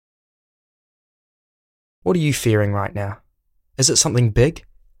What are you fearing right now? Is it something big,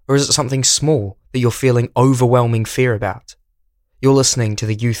 or is it something small that you're feeling overwhelming fear about? You're listening to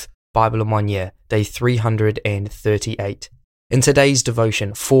the Youth Bible in 1 Year, day 338. In today's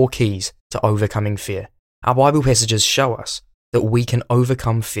devotion, 4 keys to overcoming fear. Our Bible passages show us that we can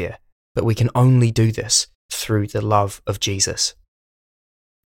overcome fear, but we can only do this through the love of Jesus.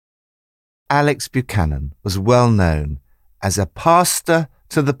 Alex Buchanan was well known as a pastor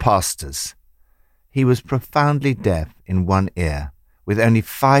to the pastors. He was profoundly deaf in one ear, with only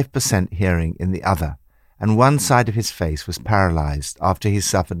 5% hearing in the other, and one side of his face was paralyzed after he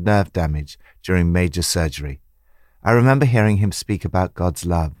suffered nerve damage during major surgery. I remember hearing him speak about God's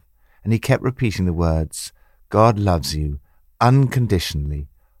love, and he kept repeating the words, "God loves you unconditionally,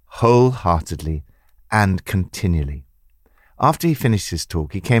 wholeheartedly, and continually." After he finished his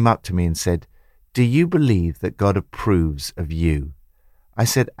talk, he came up to me and said, "Do you believe that God approves of you?" I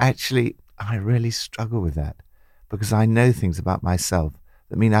said, "Actually, I really struggle with that, because I know things about myself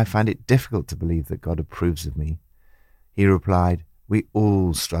that mean I find it difficult to believe that God approves of me." He replied, "We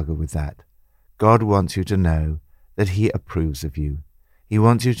all struggle with that. God wants you to know that He approves of you. He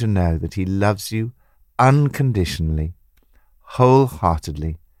wants you to know that He loves you unconditionally,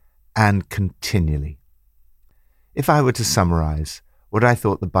 wholeheartedly, and continually." If I were to summarize what I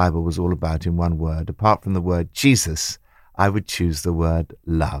thought the Bible was all about in one word, apart from the word Jesus, I would choose the word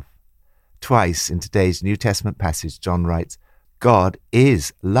love. Twice in today's New Testament passage, John writes, God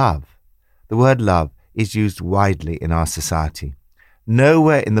is love. The word love is used widely in our society.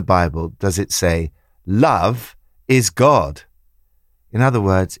 Nowhere in the Bible does it say, love is God. In other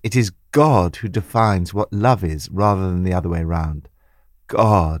words, it is God who defines what love is rather than the other way around.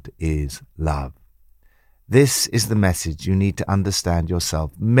 God is love. This is the message you need to understand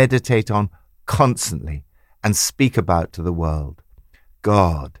yourself, meditate on constantly, and speak about to the world.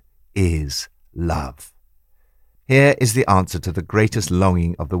 God is love. Here is the answer to the greatest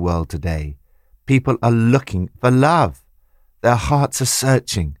longing of the world today. People are looking for love. Their hearts are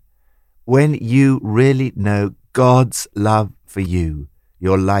searching. When you really know God's love for you,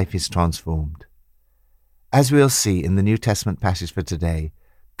 your life is transformed. As we'll see in the New Testament passage for today,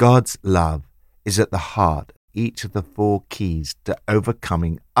 God's love is at the heart of each of the 4 keys to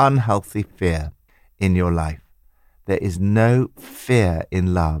overcoming unhealthy fear in your life. There is no fear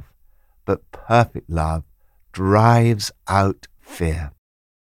in love, but perfect love drives out fear.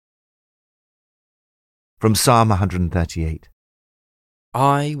 From Psalm 138.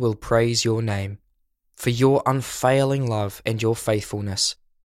 I will praise your name for your unfailing love and your faithfulness.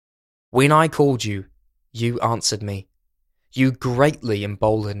 When I called you, you answered me. You greatly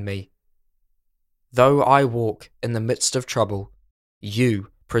emboldened me. Though I walk in the midst of trouble,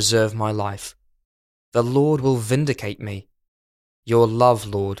 you preserve my life. The Lord will vindicate me. Your love,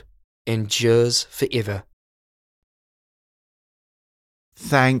 Lord, endures forever.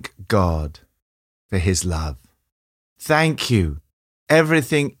 Thank God for His love. Thank you.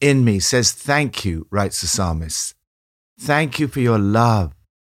 Everything in me says thank you, writes the psalmist. Thank you for your love.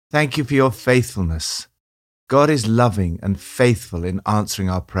 Thank you for your faithfulness. God is loving and faithful in answering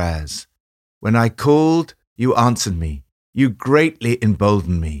our prayers. When I called, you answered me. You greatly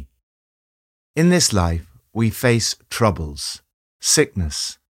emboldened me. In this life, we face troubles,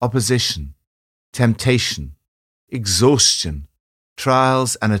 sickness, opposition, temptation, exhaustion,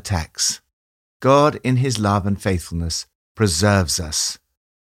 trials and attacks. God, in His love and faithfulness, preserves us.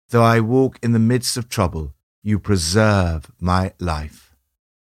 Though I walk in the midst of trouble, you preserve my life.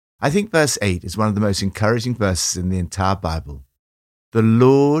 I think verse 8 is one of the most encouraging verses in the entire Bible. The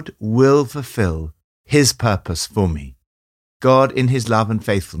Lord will fulfill His purpose for me. God, in His love and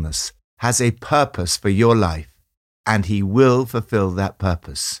faithfulness, has a purpose for your life, and He will fulfill that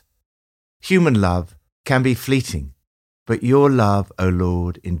purpose. Human love can be fleeting, but your love, O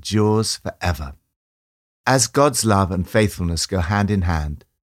Lord, endures forever. As God's love and faithfulness go hand in hand,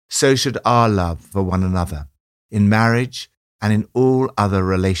 so should our love for one another, in marriage and in all other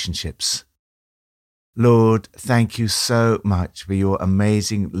relationships. Lord, thank you so much for your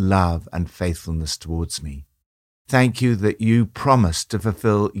amazing love and faithfulness towards me. Thank you that you promised to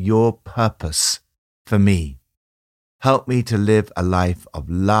fulfill your purpose for me. Help me to live a life of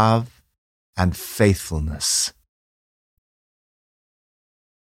love and faithfulness.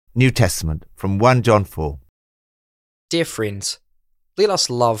 New Testament from 1 John 4. Dear friends, let us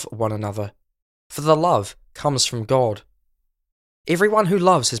love one another, for the love comes from God. Everyone who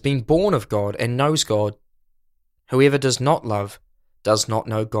loves has been born of God and knows God. Whoever does not love does not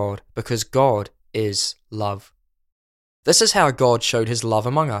know God, because God is love. This is how God showed His love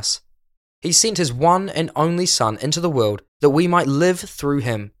among us. He sent His one and only Son into the world that we might live through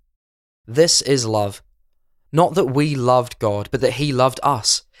Him. This is love. Not that we loved God, but that he loved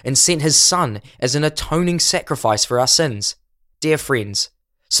us, and sent his Son as an atoning sacrifice for our sins. Dear friends,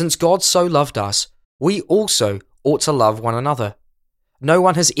 since God so loved us, we also ought to love one another. No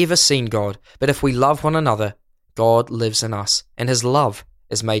one has ever seen God, but if we love one another, God lives in us, and his love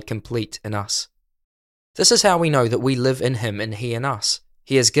is made complete in us. This is how we know that we live in him and he in us.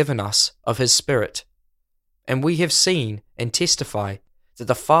 He has given us of his Spirit. And we have seen and testify that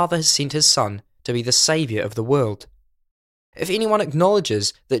the Father has sent his Son to be the Saviour of the world. If anyone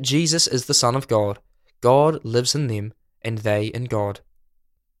acknowledges that Jesus is the Son of God, God lives in them and they in God.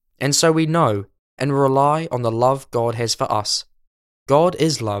 And so we know and rely on the love God has for us. God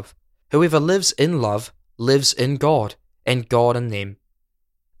is love. Whoever lives in love lives in God, and God in them.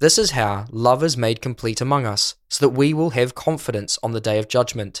 This is how love is made complete among us, so that we will have confidence on the day of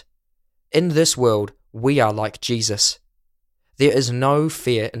judgment. In this world, we are like Jesus. There is no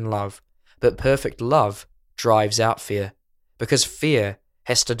fear in love, but perfect love drives out fear, because fear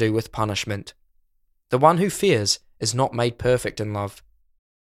has to do with punishment. The one who fears is not made perfect in love.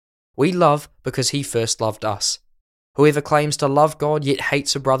 We love because he first loved us. Whoever claims to love God yet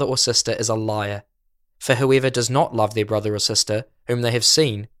hates a brother or sister is a liar. For whoever does not love their brother or sister, whom they have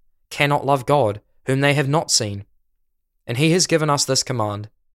seen, cannot love God, whom they have not seen. And he has given us this command: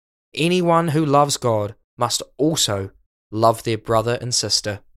 anyone who loves God must also love their brother and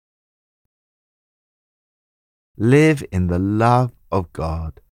sister. Live in the love of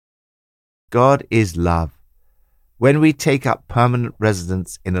God. God is love. When we take up permanent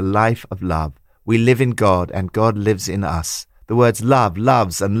residence in a life of love, we live in God and God lives in us. The words love,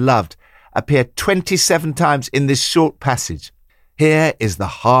 loves, and loved appear 27 times in this short passage. Here is the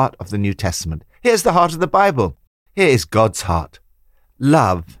heart of the New Testament. Here's the heart of the Bible. Here is God's heart.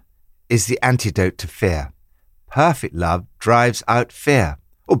 Love is the antidote to fear. Perfect love drives out fear.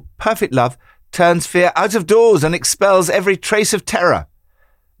 Perfect love turns fear out of doors and expels every trace of terror.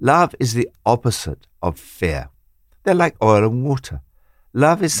 Love is the opposite of fear. They're like oil and water.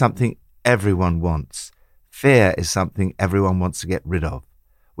 Love is something everyone wants. Fear is something everyone wants to get rid of.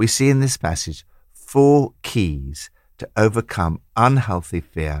 We see in this passage 4 keys to overcome unhealthy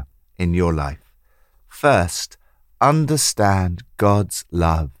fear in your life. First, understand God's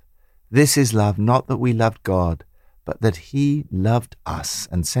love. This is love, not that we loved God, but that he loved us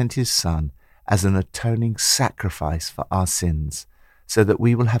and sent his Son as an atoning sacrifice for our sins, so that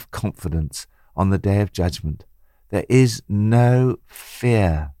we will have confidence on the day of judgment. There is no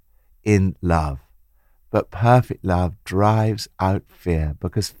fear in love, but perfect love drives out fear,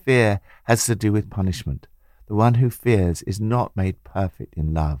 because fear has to do with punishment. The one who fears is not made perfect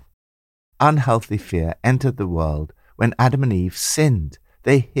in love. Unhealthy fear entered the world when Adam and Eve sinned.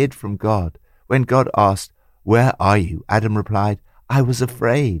 They hid from God. When God asked, "Where are you?" Adam replied, "I was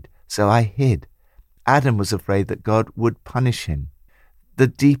afraid, so I hid." Adam was afraid that God would punish him. The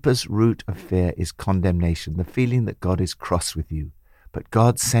deepest root of fear is condemnation, the feeling that God is cross with you. But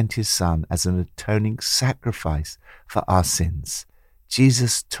God sent his Son as an atoning sacrifice for our sins.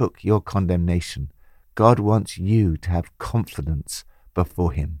 Jesus took your condemnation. God wants you to have confidence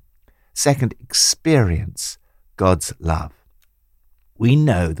before him. Second, experience God's love. We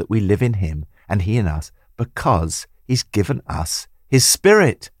know that we live in him and he in us because he's given us his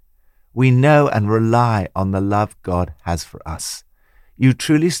Spirit. We know and rely on the love God has for us. You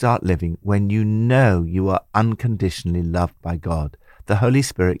truly start living when you know you are unconditionally loved by God. The Holy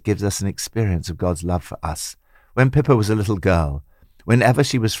Spirit gives us an experience of God's love for us. When Pippa was a little girl, whenever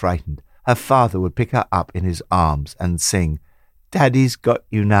she was frightened, her father would pick her up in his arms and sing, "Daddy's got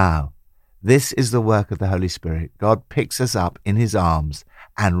you now." This is the work of the Holy Spirit. God picks us up in his arms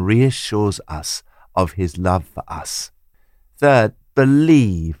and reassures us of his love for us. Third,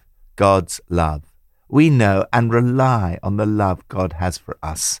 believe God's love. We know and rely on the love God has for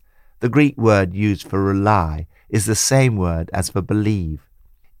us. The Greek word used for rely is the same word as for believe.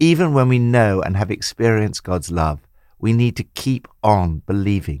 Even when we know and have experienced God's love, we need to keep on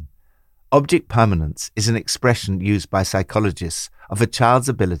believing. Object permanence is an expression used by psychologists of a child's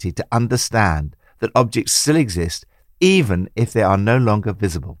ability to understand that objects still exist even if they are no longer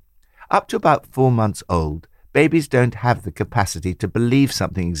visible. Up to about 4 months old, babies don't have the capacity to believe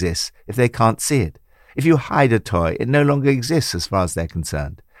something exists if they can't see it. If you hide a toy, it no longer exists as far as they're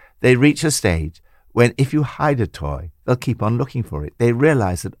concerned. They reach a stage when if you hide a toy, they'll keep on looking for it. They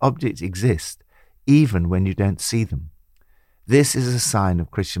realize that objects exist even when you don't see them. This is a sign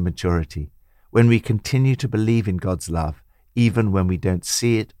of Christian maturity, when we continue to believe in God's love, even when we don't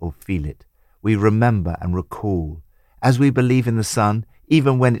see it or feel it. We remember and recall. As we believe in the sun,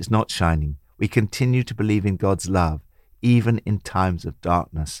 even when it's not shining, we continue to believe in God's love, even in times of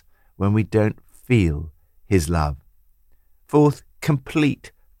darkness, when we don't feel his love. Fourth,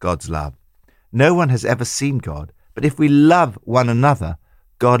 complete God's love. No one has ever seen God, but if we love one another,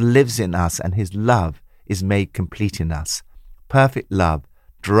 God lives in us and his love is made complete in us. Perfect love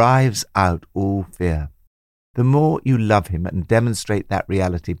drives out all fear. The more you love him and demonstrate that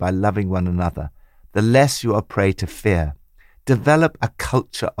reality by loving one another, the less you are prey to fear. Develop a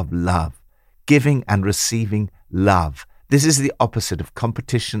culture of love, giving and receiving love. This is the opposite of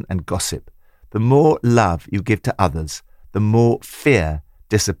competition and gossip. The more love you give to others, the more fear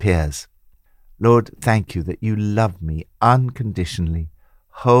disappears. Lord, thank you that you love me unconditionally,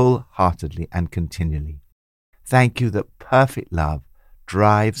 wholeheartedly and continually. Thank you that perfect love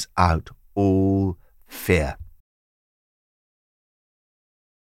drives out all fear.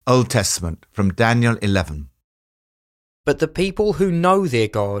 Old Testament from Daniel 11. But the people who know their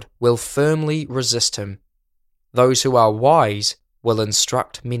God will firmly resist him. Those who are wise will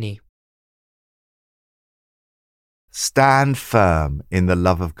instruct many. Stand firm in the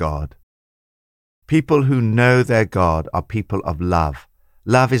love of God. People who know their God are people of love.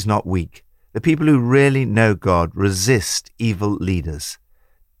 Love is not weak. The people who really know God resist evil leaders.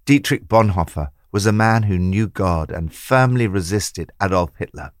 Dietrich Bonhoeffer was a man who knew God and firmly resisted Adolf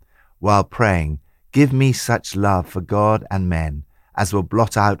Hitler while praying, "Give me such love for God and men as will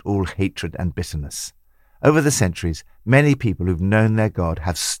blot out all hatred and bitterness." Over the centuries, many people who've known their God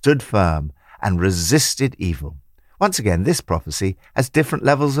have stood firm and resisted evil. Once again, this prophecy has different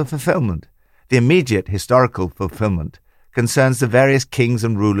levels of fulfillment. The immediate historical fulfillment concerns the various kings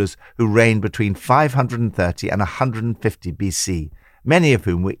and rulers who reigned between 530 and 150 BC, many of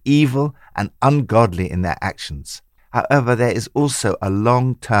whom were evil and ungodly in their actions. However, there is also a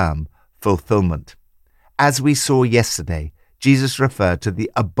long-term fulfillment. As we saw yesterday, Jesus referred to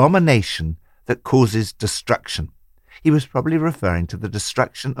the abomination that causes destruction. He was probably referring to the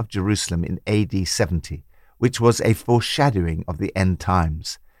destruction of Jerusalem in AD 70, which was a foreshadowing of the end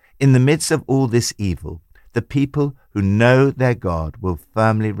times. In the midst of all this evil, the people who know their God will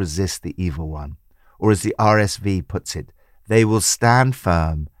firmly resist the evil one. Or as the RSV puts it, they will stand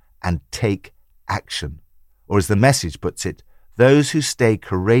firm and take action. Or as the Message puts it, those who stay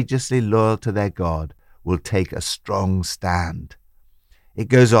courageously loyal to their God will take a strong stand. It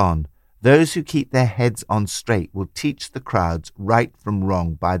goes on, those who keep their heads on straight will teach the crowds right from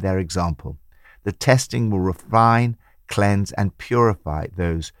wrong by their example. The testing will refine, cleanse, and purify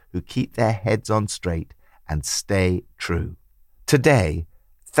those who keep their heads on straight and stay true. Today,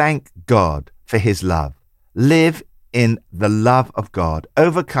 thank God for his love. Live in the love of God.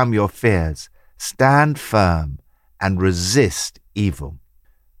 Overcome your fears. Stand firm and resist evil.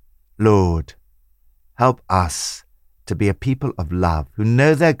 Lord, help us to be a people of love who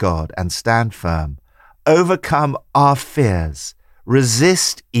know their God and stand firm. Overcome our fears.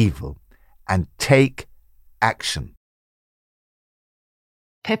 Resist evil and take action.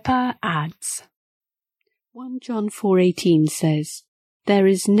 Pippa adds, 1 John 4:18 says, "There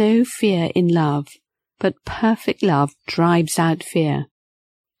is no fear in love, but perfect love drives out fear."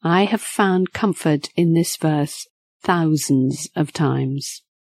 I have found comfort in this verse thousands of times.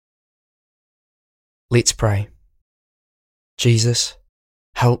 Let's pray. Jesus,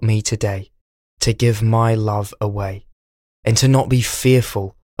 help me today to give my love away and to not be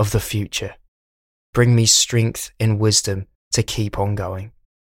fearful of the future. Bring me strength and wisdom to keep on going.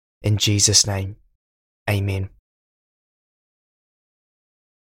 In Jesus' name, amen.